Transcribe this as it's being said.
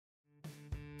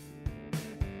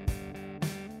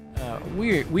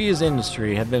We as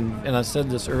industry have been, and I said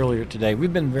this earlier today,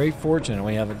 we've been very fortunate.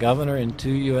 We have a governor and 2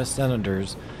 U.S.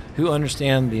 senators who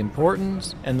understand the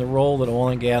importance and the role that oil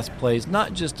and gas plays,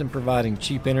 not just in providing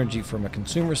cheap energy from a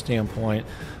consumer standpoint,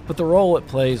 but the role it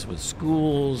plays with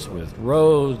schools, with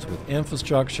roads, with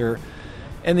infrastructure,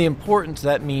 and the importance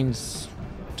that means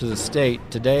to the state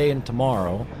today and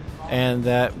tomorrow. And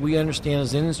that we understand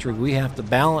as industry we have to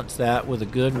balance that with a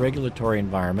good regulatory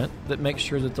environment that makes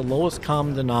sure that the lowest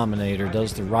common denominator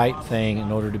does the right thing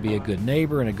in order to be a good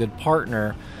neighbor and a good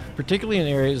partner, particularly in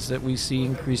areas that we see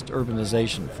increased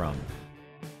urbanization from.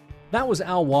 That was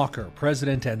Al Walker,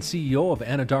 President and CEO of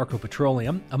Anadarko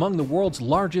Petroleum, among the world's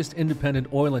largest independent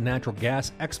oil and natural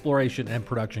gas exploration and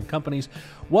production companies.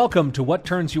 Welcome to What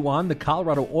Turns You On, the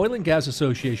Colorado Oil and Gas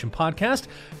Association podcast,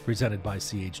 presented by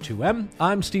CH2M.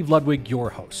 I'm Steve Ludwig, your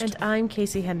host. And I'm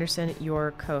Casey Henderson,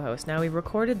 your co-host. Now, we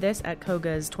recorded this at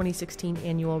KOGA's 2016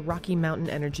 annual Rocky Mountain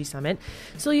Energy Summit,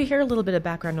 so you hear a little bit of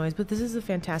background noise, but this is a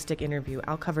fantastic interview.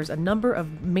 Al covers a number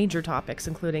of major topics,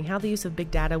 including how the use of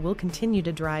big data will continue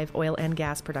to drive oil and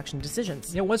gas production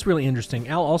decisions. Yeah, what's really interesting,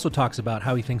 Al also talks about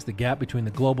how he thinks the gap between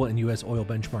the global and U.S. oil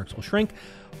benchmarks will shrink,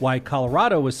 why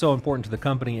Colorado is so important to the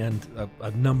company, and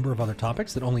a number of other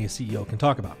topics that only a CEO can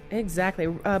talk about. Exactly.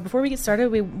 Before we get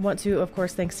started, we want to, of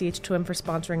course, thank CH2M for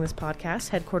sponsoring this podcast.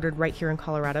 Headquartered right here in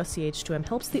Colorado, CH2M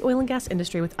helps the oil and gas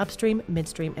industry with upstream,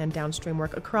 midstream, and downstream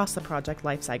work across the project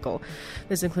lifecycle.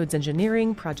 This includes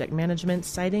engineering, project management,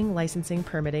 siting, licensing,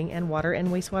 permitting, and water and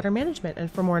wastewater management.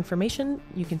 And for more information,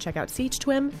 you can check out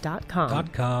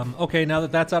ch2m.com. Okay, now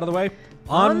that that's out of the way,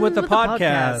 on with the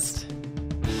podcast.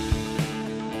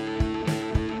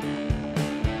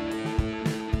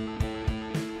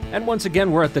 And once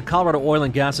again, we're at the Colorado Oil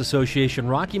and Gas Association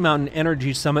Rocky Mountain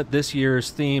Energy Summit. This year's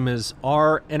theme is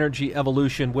Our Energy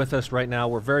Evolution. With us right now,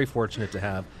 we're very fortunate to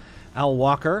have Al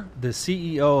Walker, the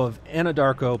CEO of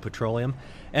Anadarko Petroleum.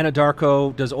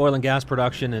 Anadarko does oil and gas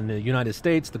production in the United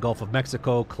States, the Gulf of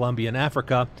Mexico, Colombia, and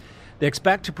Africa. They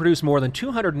expect to produce more than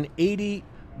 280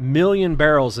 million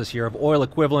barrels this year of oil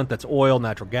equivalent. That's oil,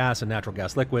 natural gas, and natural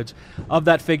gas liquids. Of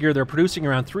that figure, they're producing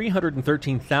around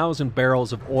 313,000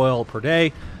 barrels of oil per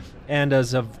day. And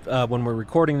as of when we're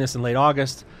recording this in late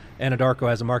August, Anadarko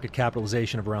has a market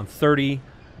capitalization of around $30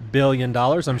 billion.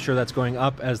 I'm sure that's going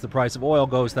up as the price of oil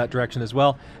goes that direction as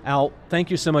well. Al,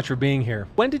 thank you so much for being here.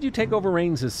 When did you take over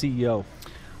reins as CEO?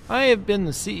 I have been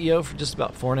the CEO for just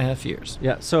about 4.5 years.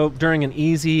 Yeah, so during an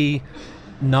easy,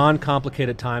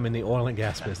 non-complicated time in the oil and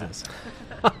gas business.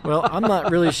 Well, I'm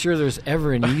not really sure there's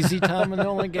ever an easy time in the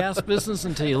oil and gas business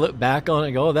until you look back on it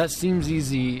and go, oh, that seems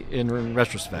easy in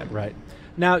retrospect. Right.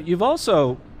 Now, you've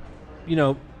also,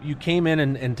 you came in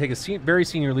and take a very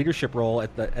senior leadership role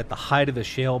at the height of the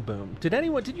shale boom.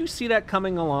 Did you see that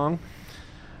coming along?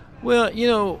 Well,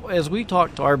 as we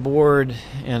talked to our board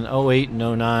in 2008 and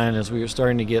 2009, as we were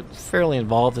starting to get fairly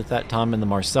involved at that time in the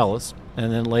Marcellus,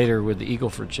 and then later with the Eagle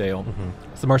Ford Shale. Mm-hmm.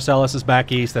 So the Marcellus is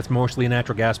back east. That's mostly a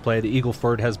natural gas play. The Eagle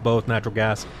Ford has both natural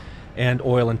gas and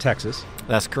oil in Texas.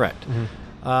 That's correct. Mm-hmm.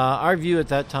 Our view at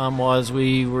that time was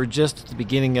we were just at the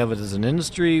beginning of it as an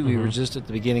industry. We were just at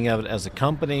the beginning of it as a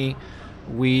company.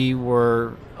 We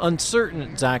were uncertain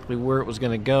exactly where it was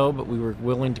going to go, but we were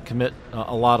willing to commit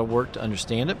a lot of work to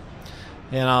understand it.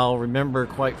 And I'll remember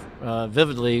quite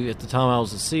vividly at the time I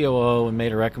was the COO and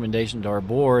made a recommendation to our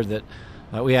board that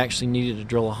we actually needed to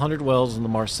drill 100 wells in the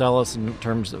Marcellus in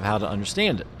terms of how to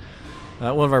understand it.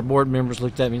 One of our board members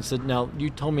looked at me and said, now, you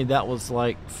told me that was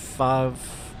like $5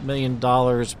 million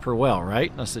per well,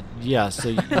 right? And I said, yeah, so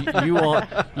you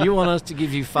want us to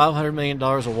give you $500 million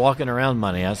of walking around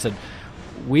money. I said,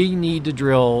 we need to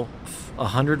drill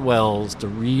 100 wells to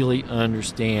really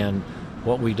understand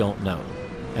what we don't know.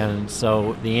 And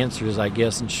so the answer is, I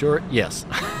guess, in short, yes.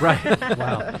 Right.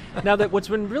 Wow. Now, what's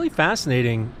been really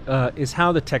fascinating is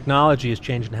how the technology has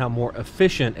changed and how more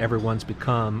efficient everyone's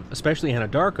become, especially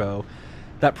Anadarko.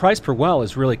 That price per well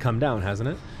has really come down, hasn't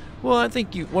it? Well, I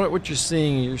think what you're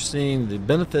seeing the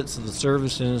benefits of the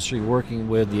service industry working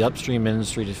with the upstream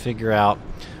industry to figure out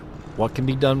what can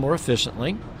be done more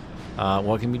efficiently,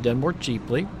 what can be done more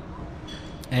cheaply.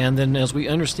 And then as we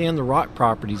understand the rock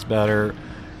properties better,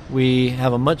 we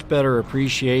have a much better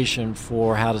appreciation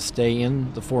for how to stay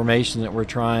in the formation that we're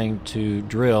trying to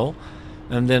drill.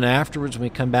 And then afterwards, when we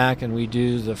come back and we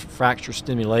do the fracture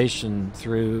stimulation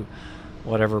through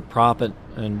whatever proppant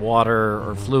and water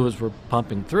or fluids we're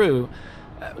pumping through,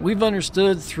 we've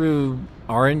understood through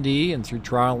R&D and through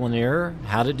trial and error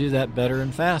how to do that better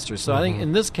and faster. So I think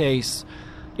in this case,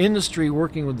 industry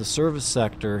working with the service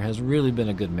sector has really been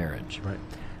a good marriage. Right.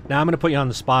 Now, I'm going to put you on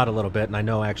the spot a little bit, and I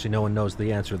know actually no one knows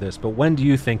the answer to this, but when do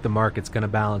you think the market's going to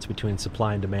balance between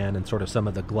supply and demand and sort of some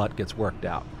of the glut gets worked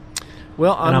out?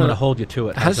 Well, I'm going to hold you to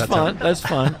it. That's fine. That's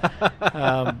fine.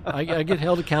 I get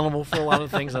held accountable for a lot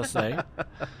of things I say.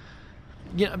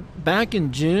 Back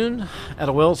in June at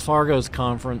a Wells Fargo's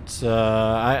conference,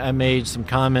 I made some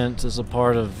comments as a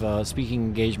part of speaking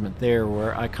engagement there,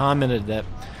 where I commented that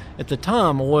at the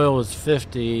time oil was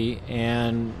 50,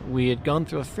 and we had gone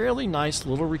through a fairly nice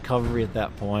little recovery at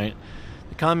that point.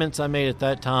 The comments I made at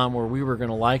that time were we were going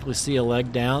to likely see a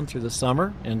leg down through the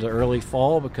summer into early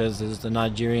fall, because as the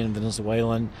Nigerian,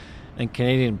 Venezuelan, and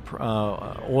Canadian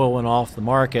oil went off the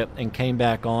market and came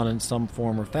back on in some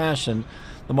form or fashion,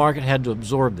 the market had to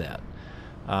absorb that.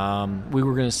 We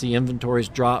were going to see inventories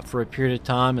drop for a period of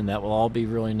time, and that will all be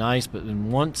really nice. But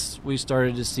then once we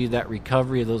started to see that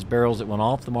recovery of those barrels that went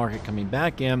off the market coming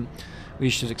back in, we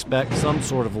should expect some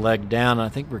sort of leg down. And I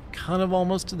think we're kind of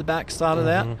almost to the backside of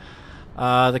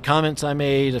that. The comments I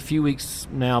made a few weeks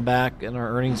now back in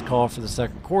our earnings call for the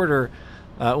second quarter,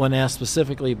 when asked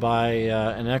specifically by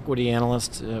an equity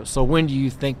analyst, so when do you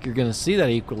think you're going to see that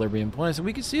equilibrium point? I said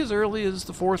we could see as early as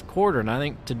the fourth quarter. And I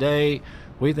think today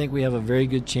we think we have a very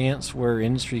good chance where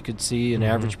industry could see an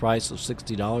average price of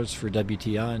 $60 for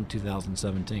WTI in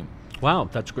 2017. Wow,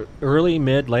 that's good. Early,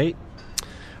 mid, late?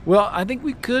 Well, I think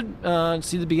we could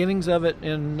see the beginnings of it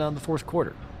in the fourth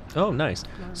quarter. Oh, nice.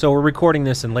 So we're recording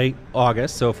this in late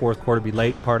August, so fourth quarter be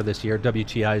late part of this year.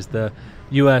 WTI is the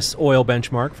U.S. oil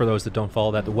benchmark, for those that don't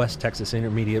follow that, the West Texas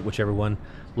Intermediate, whichever one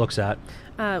looks at.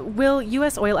 Will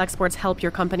U.S. oil exports help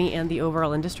your company and the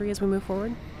overall industry as we move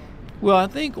forward? Well, I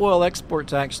think oil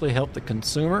exports actually help the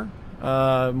consumer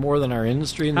more than our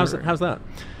industry. How's that?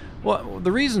 Well,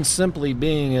 the reason simply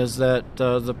being is that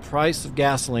the price of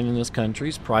gasoline in this country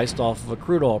is priced off of a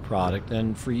crude oil product,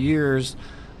 and for years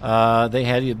they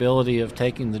had the ability of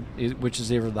taking which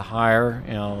is either the higher,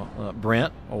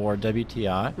 Brent or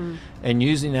WTI, and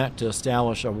using that to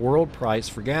establish a world price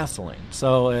for gasoline.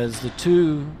 So as the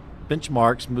two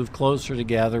benchmarks move closer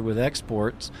together with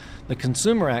exports, the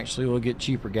consumer actually will get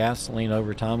cheaper gasoline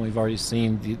over time. We've already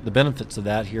seen the benefits of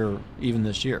that here even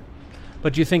this year.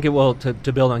 But do you think it will, to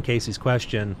build on Casey's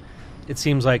question, it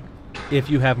seems like if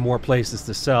you have more places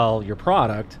to sell your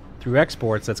product through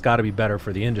exports, that's got to be better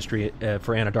for the industry,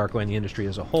 for Anadarko and the industry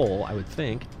as a whole, I would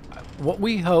think. What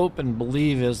we hope and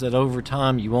believe is that over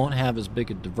time you won't have as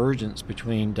big a divergence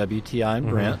between WTI and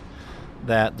Brent,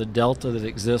 that the delta that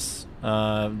exists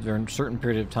during a certain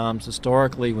period of times,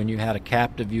 historically when you had a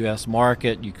captive U.S.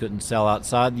 market, you couldn't sell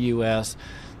outside the U.S.,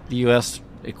 the U.S.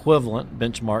 equivalent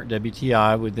benchmark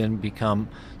WTI would then become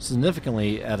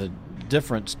significantly at a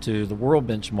difference to the world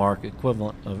benchmark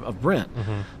equivalent of Brent.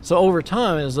 So over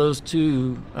time, as those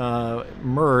two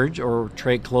merge or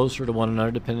trade closer to one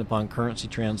another, depending upon currency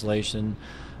translation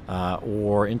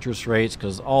or interest rates,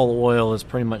 because all oil is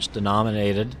pretty much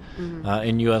denominated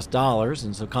in U.S. dollars,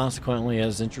 and so consequently,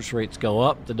 as interest rates go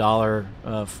up, the dollar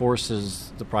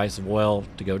forces the price of oil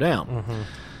to go down.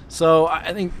 So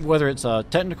I think whether it's a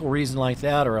technical reason like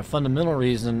that or a fundamental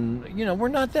reason, we're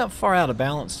not that far out of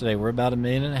balance today. We're about 1.5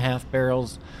 million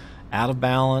barrels out of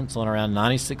balance on around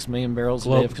 96 million barrels a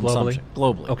day of consumption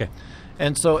globally. Okay.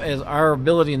 And so as our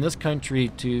ability in this country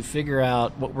to figure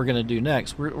out what we're going to do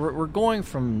next, we're going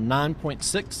from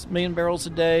 9.6 million barrels a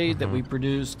day that we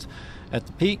produced at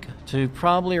the peak to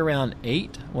probably around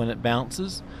 8 when it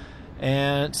bounces.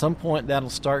 And at some point that'll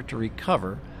start to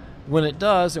recover. When it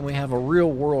does, and we have a real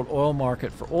world oil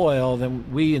market for oil, then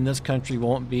we in this country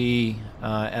won't be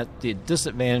at the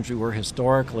disadvantage we were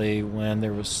historically when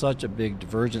there was such a big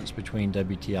divergence between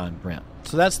WTI and Brent.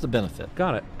 So that's the benefit.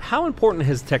 Got it. How important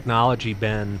has technology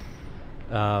been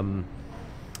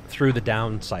through the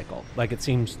down cycle? Like it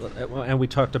seems, and we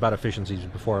talked about efficiencies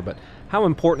before, but how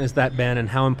important has that been, and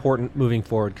how important moving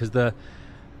forward? Because the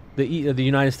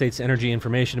United States Energy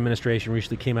Information Administration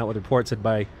recently came out with a report that said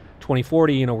by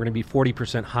 2040, we're going to be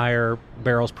 40% higher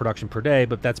barrels production per day,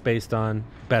 but that's based on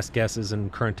best guesses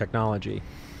and current technology.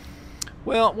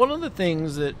 Well, one of the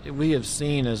things that we have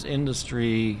seen as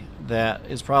industry that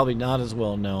is probably not as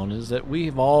well known is that we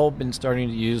have all been starting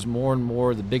to use more and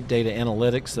more the big data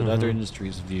analytics that other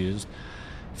industries have used.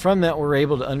 From that, we're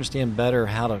able to understand better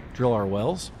how to drill our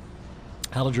wells,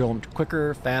 how to drill them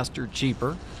quicker, faster,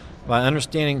 cheaper, by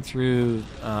understanding through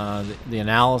the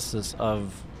analysis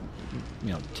of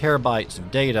terabytes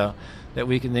of data that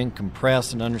we can then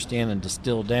compress and understand and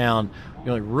distill down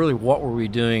really what were we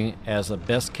doing as a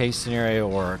best case scenario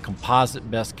or a composite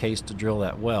best case to drill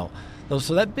that well.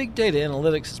 So that big data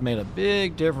analytics has made a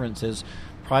big difference as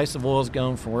price of oil has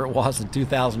gone from where it was in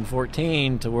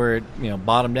 2014 to where it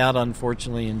bottomed out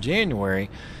unfortunately in January.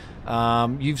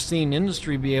 you've seen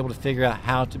industry be able to figure out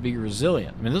how to be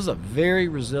resilient. I mean, this is a very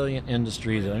resilient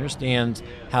industry that understands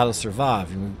how to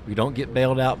survive. And we don't get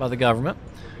bailed out by the government.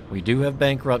 We do have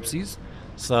bankruptcies.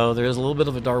 So there's a little bit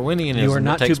of a Darwinianism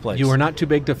that takes place. You are not too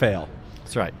big to fail.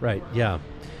 That's right. Right, yeah.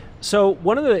 So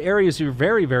one of the areas you're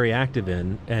very, very active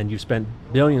in, and you've spent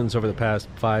billions over the past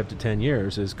 5 to 10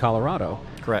 years, is Colorado.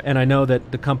 Correct. And I know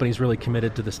that the company's really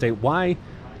committed to the state. Why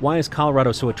is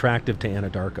Colorado so attractive to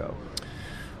Anadarko?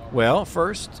 Well,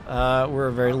 first, we're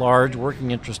a very large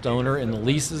working interest owner in the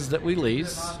leases that we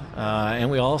lease,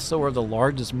 and we also are the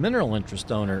largest mineral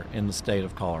interest owner in the state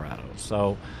of Colorado.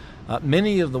 So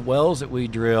many of the wells that we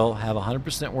drill have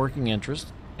 100% working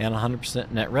interest and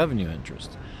 100% net revenue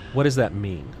interest. What does that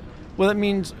mean? Well, it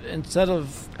means instead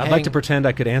of... I'd like to pretend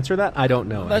I could answer that. I don't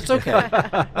know. That's okay.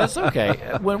 That's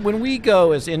okay. When we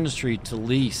go as industry to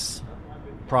lease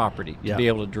property to be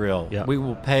able to drill, we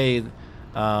will pay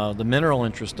the mineral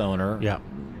interest owner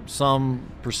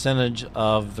some percentage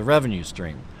of the revenue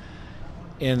stream.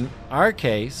 In our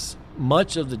case,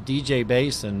 much of the DJ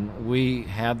Basin, we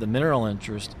have the mineral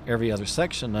interest every other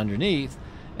section underneath,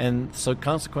 and so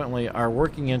consequently our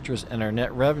working interest and our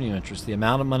net revenue interest, the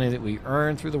amount of money that we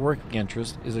earn through the working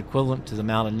interest, is equivalent to the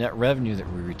amount of net revenue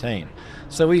that we retain.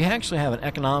 So we actually have an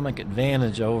economic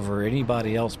advantage over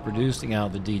anybody else producing out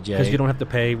of the DJ. Because you don't have to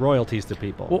pay royalties to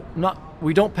people. Well,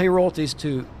 we don't pay royalties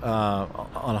to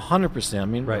on 100%. I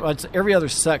mean, it's every other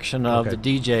section of the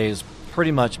DJ is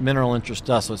pretty much mineral interest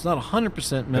to us. So it's not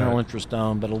 100% mineral interest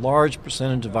owned, but a large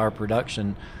percentage of our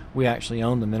production, we actually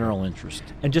own the mineral interest.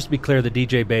 And just to be clear, the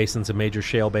DJ Basin's a major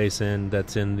shale basin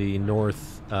that's in the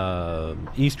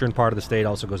eastern part of the state,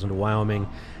 also goes into Wyoming.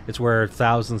 It's where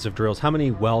thousands of drills. How many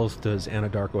wells does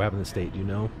Anadarko have in the state? Do you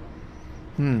know?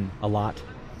 A lot.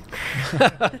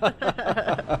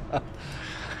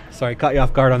 Sorry, caught you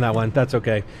off guard on that one. That's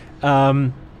okay.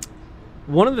 One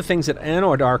of the things that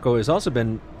Anadarko has also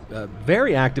been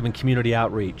very active in community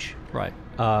outreach. Right.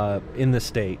 In the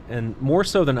state, and more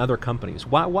so than other companies.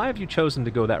 Why have you chosen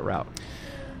to go that route?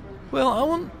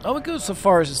 Well, I would go so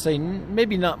far as to say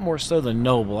maybe not more so than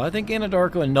Noble. I think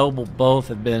Anadarko and Noble both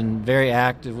have been very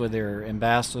active with their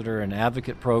ambassador and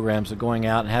advocate programs of going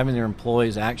out and having their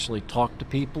employees actually talk to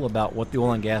people about what the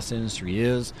oil and gas industry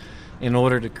is in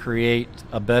order to create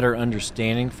a better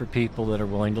understanding for people that are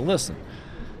willing to listen.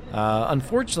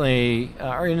 Unfortunately,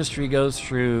 our industry goes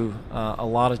through a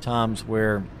lot of times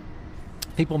where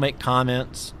people make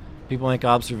comments, people make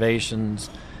observations,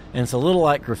 and it's a little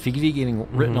like graffiti getting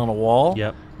written on a wall.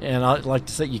 Yep. And I'd like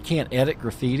to say you can't edit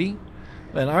graffiti.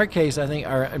 But in our case, I think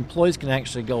our employees can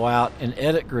actually go out and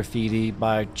edit graffiti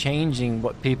by changing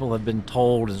what people have been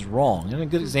told is wrong. And a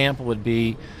good example would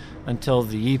be until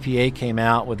the EPA came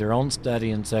out with their own study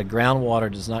and said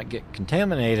groundwater does not get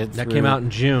contaminated. That came out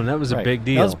in June. That was a big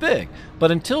deal. That was big.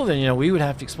 But until then, we would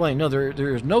have to explain, no,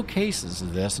 there's no cases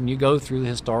of this, and you go through the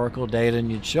historical data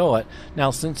and you'd show it.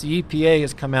 Now, since the EPA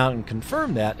has come out and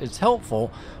confirmed that, it's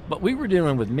helpful, but we were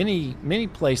dealing with many, many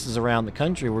places around the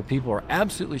country where people are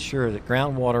absolutely sure that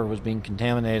groundwater was being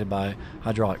contaminated by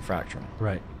hydraulic fracturing.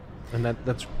 Right. And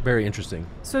that's very interesting.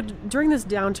 So during this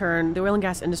downturn, the oil and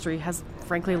gas industry has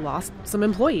frankly lost some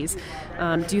employees.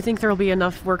 Do you think there will be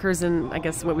enough workers in, I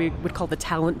guess, what we would call the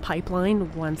talent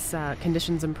pipeline once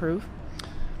conditions improve?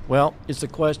 Well, it's a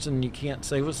question you can't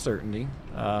say with certainty.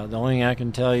 The only thing I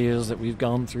can tell you is that we've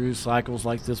gone through cycles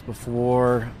like this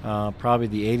before, probably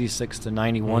the 86 to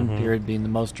 91 period being the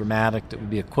most dramatic that would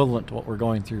be equivalent to what we're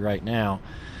going through right now.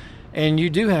 And you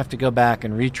do have to go back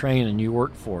and retrain a new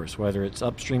workforce, whether it's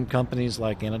upstream companies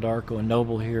like Anadarko and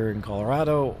Noble here in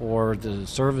Colorado or the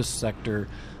service sector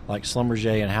like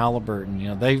Schlumberger and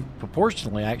Halliburton. They've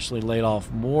proportionally actually laid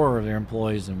off more of their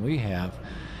employees than we have.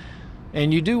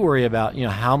 And you do worry about,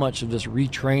 how much of this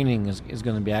retraining is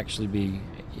going to be actually be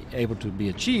able to be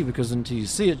achieved, because until you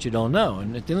see it, you don't know.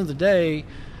 And at the end of the day,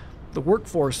 the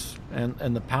workforce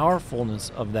and the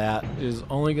powerfulness of that is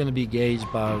only going to be gauged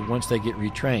by once they get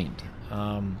retrained.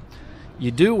 You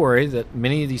do worry that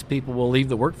many of these people will leave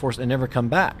the workforce and never come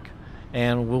back.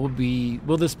 And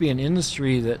will this be an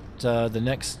industry that the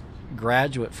next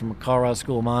graduate from a Colorado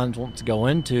School of Mines wants to go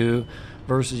into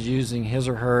versus using his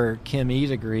or her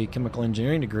chemical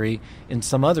engineering degree in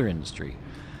some other industry?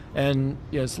 And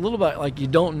it's a little bit like you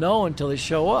don't know until they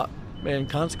show up. And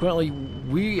consequently,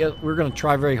 we're going to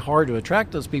try very hard to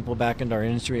attract those people back into our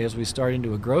industry as we start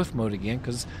into a growth mode again,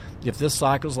 because if this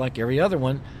cycle's like every other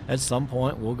one, at some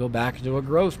point we'll go back into a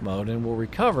growth mode and we'll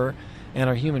recover, and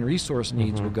our human resource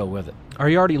needs will go with it. Are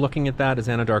you already looking at that as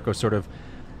Anadarko sort of,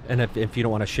 and if you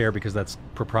don't want to share because that's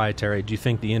proprietary, do you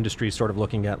think the industry is sort of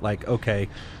looking at like, okay,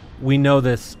 we know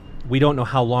this we don't know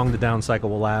how long the down cycle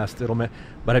will last.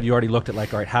 But have you already looked at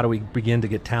all right, how do we begin to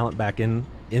get talent back in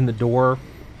the door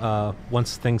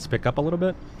once things pick up a little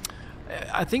bit?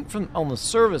 I think on the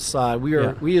service side,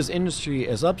 we as industry,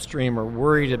 as upstream, are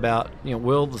worried about,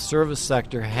 will the service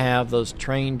sector have those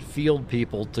trained field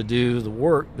people to do the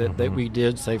work that we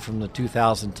did, say, from the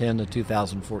 2010 to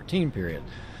 2014 period.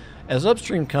 As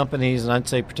upstream companies, and I'd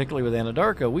say particularly with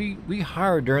Anadarko, we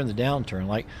hired during the downturn.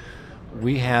 Like,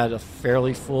 we had a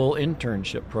fairly full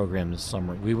internship program this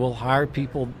summer. We will hire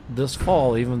people this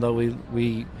fall, even though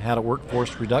we had a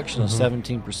workforce reduction of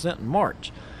 17% in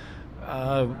March.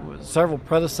 Several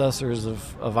predecessors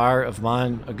of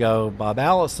mine ago, Bob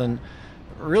Allison,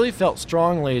 really felt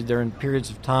strongly during periods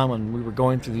of time when we were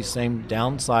going through these same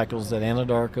down cycles that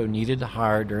Anadarko needed to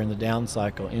hire during the down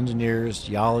cycle engineers,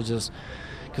 geologists,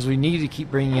 because we needed to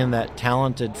keep bringing in that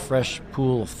talented, fresh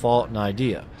pool of thought and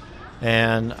idea.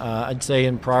 And I'd say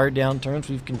in prior downturns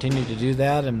we've continued to do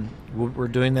that, and we're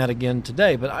doing that again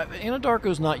today. But Anadarko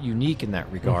is not unique in that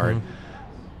regard.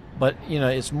 But,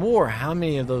 it's more how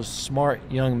many of those smart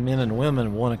young men and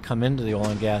women want to come into the oil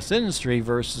and gas industry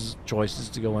versus choices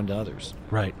to go into others.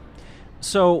 Right.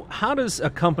 So how does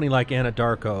a company like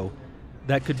Anadarko,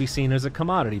 that could be seen as a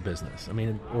commodity business? I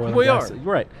mean, oil and gas.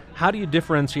 Right. How do you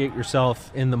differentiate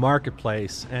yourself in the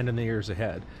marketplace and in the years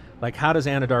ahead? Like, how does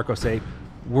Anadarko say,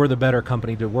 we're the better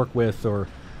company to work with, or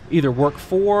either work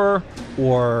for,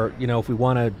 or, if we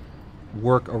want to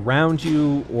work around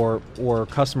you, or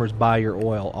customers buy your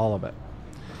oil, all of it?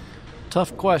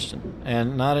 Tough question,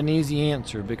 and not an easy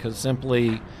answer, because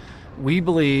simply we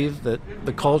believe that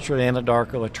the culture at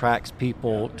Anadarko attracts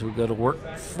people to go to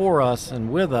work for us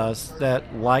and with us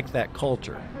that like that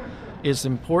culture. It's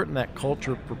important that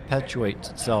culture perpetuates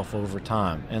itself over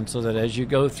time, and so that as you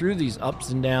go through these ups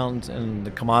and downs in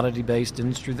the commodity-based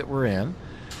industry that we're in,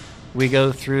 we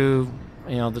go through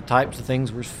the types of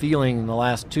things we're feeling in the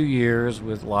last 2 years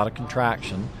with a lot of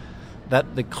contraction,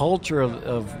 that the culture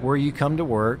of where you come to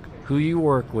work, who you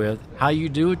work with, how you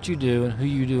do what you do, and who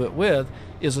you do it with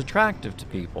is attractive to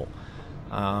people.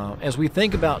 As we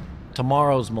think about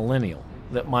tomorrow's millennial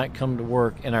that might come to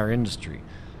work in our industry,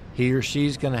 he or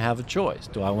she's going to have a choice.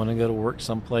 Do I want to go to work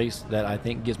someplace that I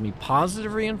think gives me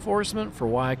positive reinforcement for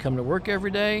why I come to work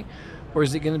every day? Or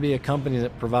is it going to be a company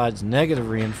that provides negative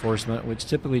reinforcement, which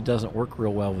typically doesn't work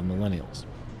real well with millennials?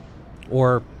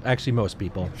 Or actually most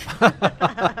people.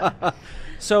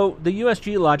 So the U.S.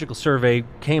 Geological Survey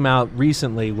came out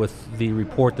recently with the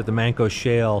report that the Mancos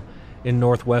Shale in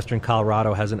northwestern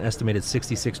Colorado has an estimated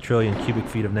 66 trillion cubic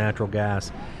feet of natural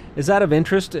gas. Is that of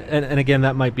interest? And again,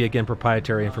 that might be,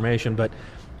 proprietary information, but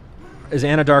is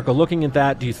Anadarko looking at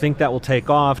that? Do you think that will take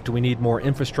off? Do we need more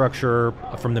infrastructure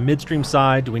from the midstream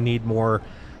side? Do we need more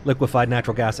liquefied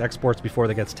natural gas exports before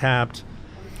that gets tapped?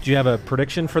 Do you have a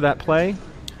prediction for that play?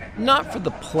 Not for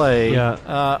the play,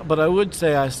 but I would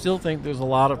say I still think there's a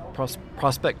lot of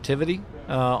prospectivity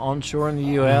onshore in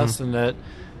the U.S. and that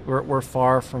we're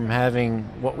far from having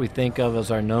what we think of as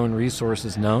our known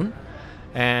resources known,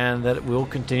 and that we'll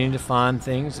continue to find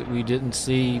things that we didn't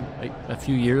see a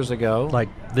few years ago. Like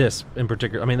this in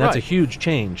particular. I mean, that's a huge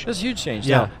change. That's a huge change.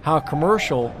 Yeah. How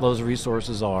commercial those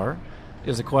resources are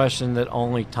is a question that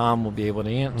only Tom will be able to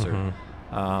answer.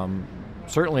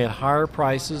 Certainly at higher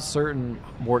prices, certain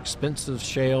more expensive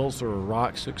shales or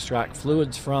rocks to extract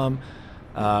fluids from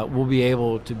will be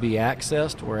able to be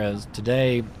accessed, whereas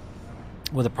today,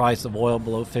 with the price of oil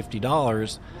below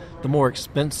 $50, the more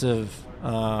expensive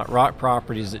rock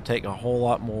properties that take a whole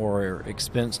lot more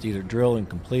expense to either drill and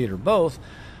complete or both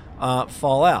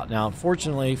fall out. Now,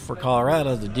 unfortunately for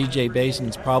Colorado, the DJ Basin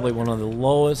is probably one of the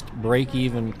lowest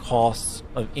break-even costs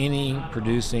of any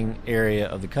producing area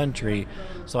of the country.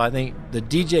 So I think the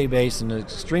DJ Basin is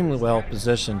extremely well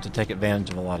positioned to take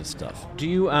advantage of a lot of stuff. Do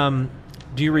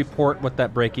you report what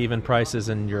that break-even price is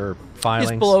in your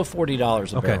filings? It's below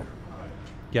 $40 a barrel.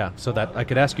 Yeah, so that I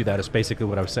could ask you that is basically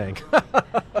what I was saying.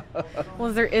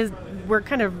 Well, we're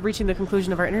kind of reaching the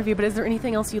conclusion of our interview, but is there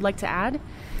anything else you'd like to add?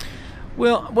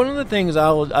 Well, one of the things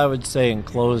I would say in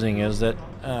closing is that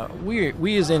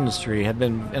we as industry have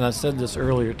been, and I said this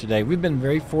earlier today, we've been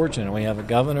very fortunate. We have a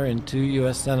governor and 2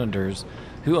 U.S. senators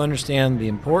who understand the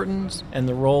importance and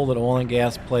the role that oil and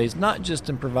gas plays, not just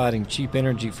in providing cheap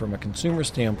energy from a consumer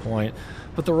standpoint,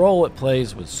 but the role it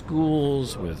plays with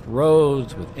schools, with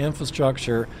roads, with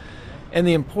infrastructure, and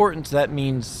the importance that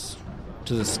means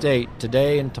to the state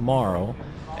today and tomorrow,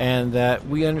 and that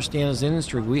we understand as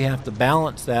industry we have to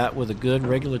balance that with a good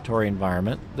regulatory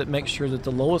environment that makes sure that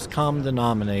the lowest common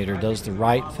denominator does the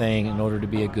right thing in order to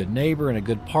be a good neighbor and a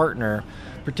good partner,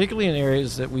 particularly in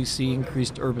areas that we see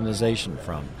increased urbanization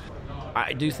from.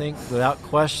 I do think, without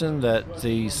question, that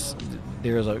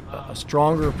there's a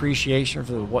stronger appreciation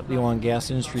for what the oil and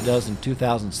gas industry does in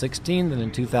 2016 than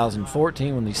in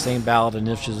 2014, when these same ballot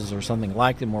initiatives or something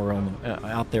like them were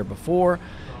out there before.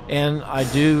 And I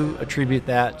do attribute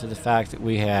that to the fact that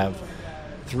we have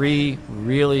 3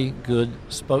 really good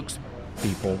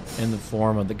spokespeople in the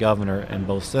form of the governor and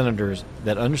both senators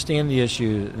that understand the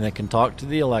issue and that can talk to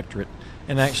the electorate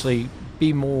and actually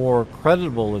be more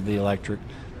credible with the electorate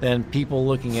than people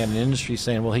looking at an industry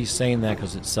saying, well, he's saying that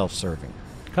because it's self-serving.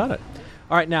 Got it.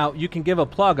 All right, now you can give a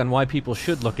plug on why people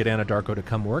should look at Anadarko to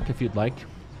come work if you'd like.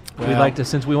 Well, we'd like to,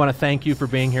 since we want to thank you for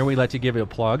being here, we'd like to give you a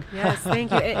plug. Yes,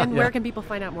 thank you. And where can people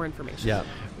find out more information? Yeah.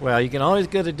 Well, you can always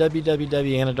go to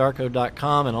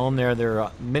www.anadarko.com, and on there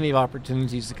are many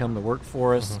opportunities to come to work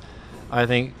for us. Mm-hmm. I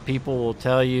think people will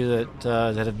tell you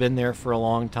that have been there for a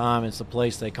long time, it's a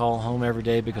place they call home every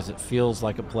day because it feels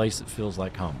like a place that feels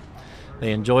like home.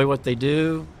 They enjoy what they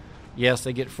do. Yes,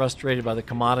 they get frustrated by the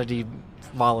commodity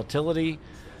volatility,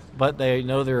 but they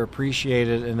know they're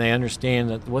appreciated, and they understand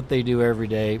that what they do every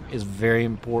day is very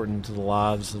important to the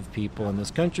lives of people in this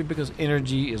country because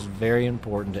energy is very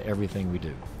important to everything we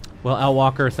do. Well, Al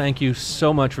Walker, thank you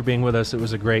so much for being with us. It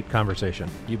was a great conversation.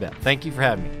 You bet. Thank you for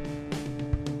having me.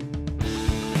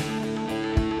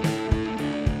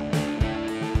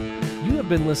 You have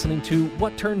been listening to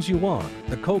What Turns You On,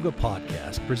 the KOGA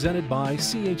podcast presented by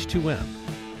CH2M.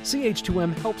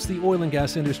 CH2M helps the oil and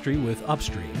gas industry with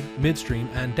upstream, midstream,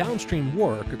 and downstream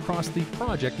work across the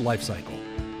project lifecycle.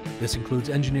 This includes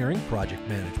engineering, project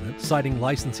management, siting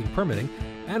licensing permitting,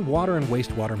 and water and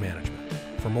wastewater management.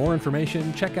 For more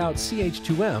information, check out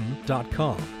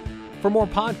ch2m.com. For more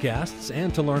podcasts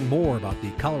and to learn more about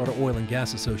the Colorado Oil and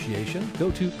Gas Association,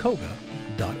 go to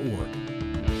koga.org.